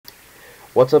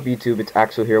What's up YouTube, it's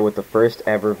Axel here with the first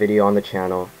ever video on the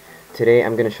channel. Today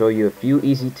I'm going to show you a few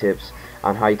easy tips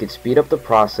on how you can speed up the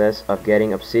process of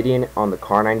getting obsidian on the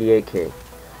KAR98K.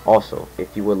 Also,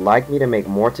 if you would like me to make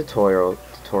more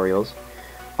tutorials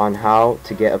on how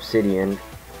to get obsidian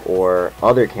or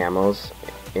other camos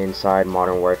inside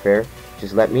Modern Warfare,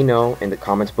 just let me know in the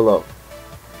comments below.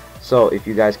 So if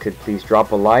you guys could please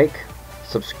drop a like,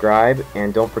 subscribe,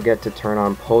 and don't forget to turn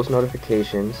on post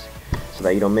notifications so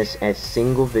that you don't miss a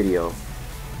single video.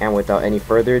 And without any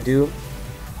further ado,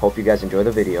 hope you guys enjoy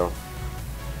the video.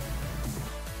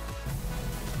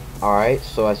 Alright,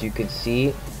 so as you can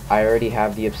see, I already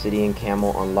have the obsidian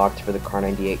camo unlocked for the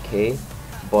KAR98K,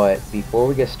 but before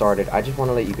we get started, I just want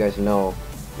to let you guys know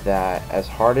that as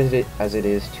hard as it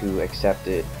is to accept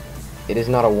it, it is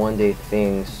not a one-day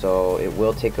thing, so it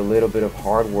will take a little bit of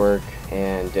hard work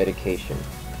and dedication,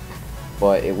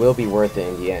 but it will be worth it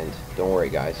in the end. Don't worry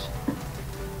guys.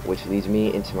 Which leads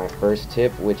me into my first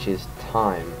tip, which is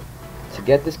time. To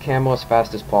get this camo as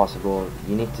fast as possible,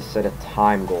 you need to set a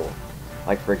time goal.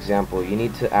 Like for example, you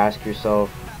need to ask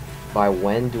yourself, by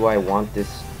when do I want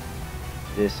this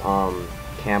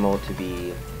camo to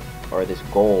be, or this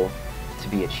goal to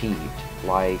be achieved?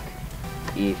 Like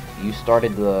if you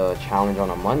started the challenge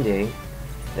on a Monday,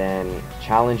 then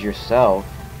challenge yourself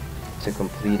to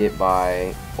complete it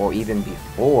by, or even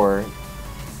before,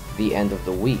 the end of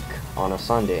the week on a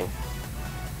Sunday.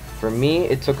 For me,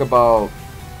 it took about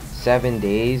 7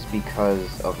 days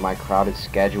because of my crowded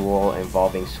schedule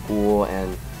involving school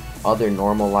and other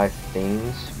normal life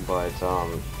things, but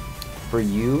for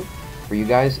you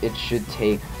guys, it should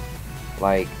take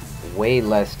like way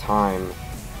less time,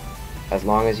 as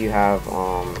long as you have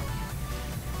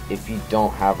if you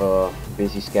don't have a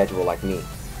busy schedule like me.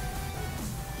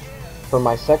 For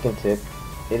my second tip,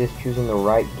 it is choosing the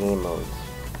right game modes.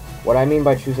 What I mean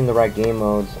by choosing the right game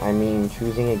modes, I mean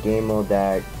choosing a game mode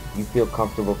that you feel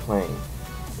comfortable playing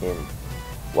in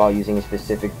while using a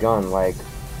specific gun, like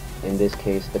in this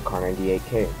case the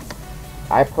KAR98K.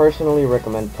 I personally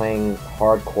recommend playing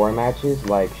hardcore matches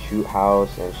like Shoot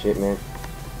House and Shipment.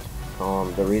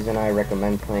 The reason I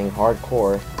recommend playing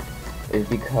hardcore is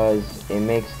because it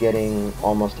makes getting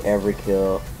almost every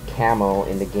kill camo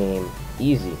in the game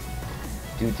easy,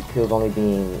 due to kills only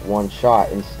being one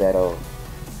shot instead of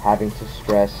having to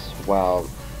stress while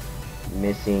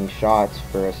missing shots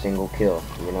for a single kill,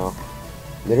 you know.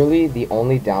 Literally the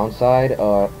only downside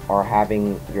are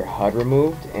having your HUD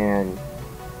removed, and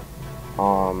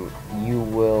you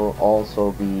will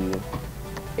also be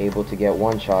able to get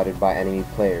one-shotted by enemy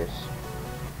players.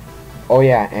 Oh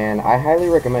yeah, and I highly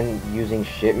recommend using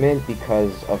Shipment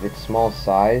because of its small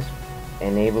size,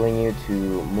 enabling you to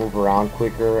move around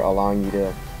quicker, allowing you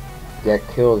to get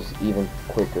kills even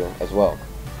quicker as well.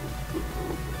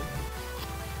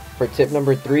 For tip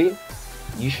number 3,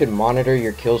 you should monitor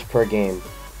your kills per game.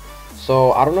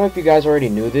 So I don't know if you guys already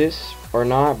knew this or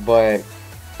not, but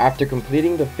after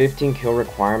completing the 15 kill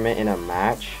requirement in a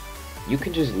match, you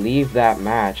can just leave that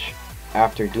match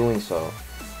after doing so,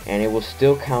 and it will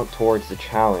still count towards the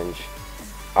challenge.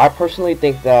 I personally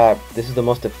think that this is the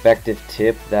most effective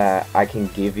tip that I can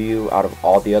give you out of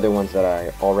all the other ones that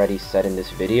I already said in this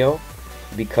video,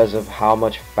 because of how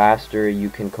much faster you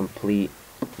can complete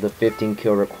the 15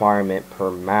 kill requirement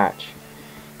per match,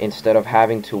 instead of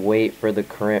having to wait for the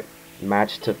current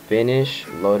match to finish,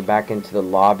 load back into the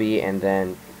lobby, and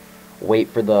then wait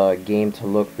for the game to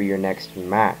look for your next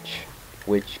match,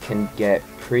 which can get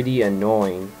pretty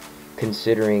annoying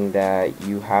considering that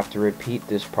you have to repeat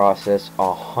this process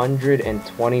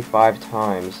 125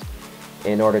 times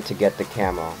in order to get the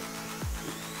camo.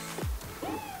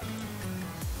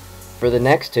 For the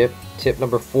next tip, tip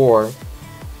number 4,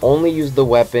 only use the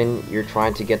weapon you're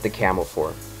trying to get the camo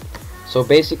for. So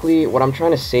basically what I'm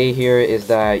trying to say here is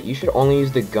that you should only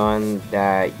use the gun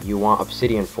that you want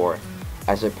obsidian for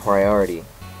as a priority,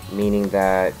 meaning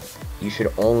that you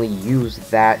should only use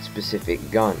that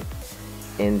specific gun.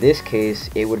 In this case,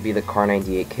 it would be the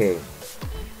KAR98K.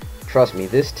 Trust me,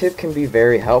 this tip can be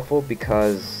very helpful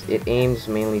because it aims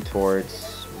mainly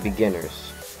towards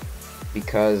beginners.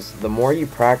 Because the more you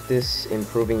practice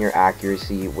improving your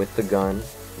accuracy with the gun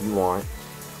you want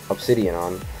obsidian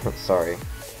on, sorry,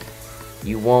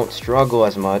 you won't struggle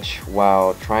as much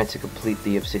while trying to complete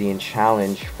the obsidian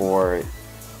challenge for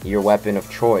your weapon of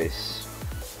choice.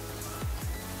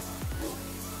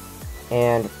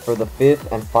 And for the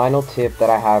 5th and final tip that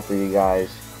I have for you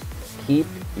guys, keep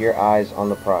your eyes on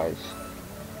the prize.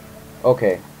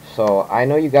 Okay, so I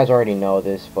know you guys already know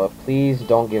this, but please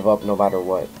don't give up no matter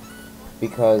what.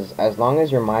 Because as long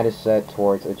as your mind is set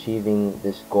towards achieving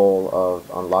this goal of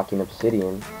unlocking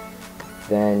obsidian,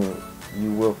 then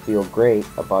you will feel great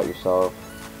about yourself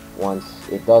once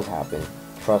it does happen.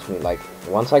 Trust me, like,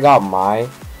 once I got my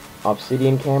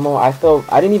Obsidian camo, I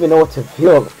didn't even know what to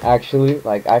feel, actually.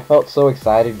 Like, I felt so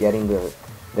excited getting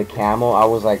the camo. I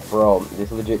was like, bro,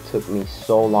 this legit took me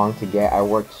so long to get. I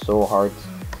worked so hard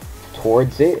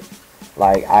towards it.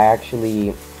 Like, I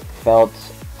actually felt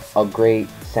a great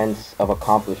sense of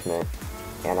accomplishment,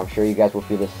 and I'm sure you guys will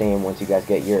feel the same once you guys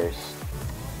get yours.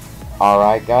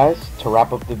 Alright guys, to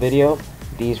wrap up the video,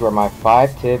 these were my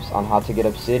 5 tips on how to get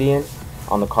Obsidian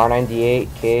on the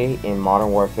KAR98K in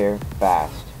Modern Warfare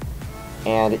fast.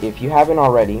 And if you haven't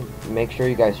already, make sure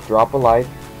you guys drop a like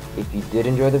if you did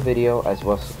enjoy the video, as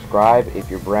well as subscribe if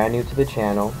you're brand new to the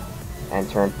channel, and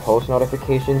turn post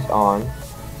notifications on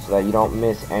so that you don't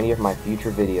miss any of my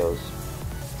future videos.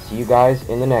 See you guys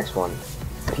in the next one.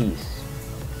 Peace.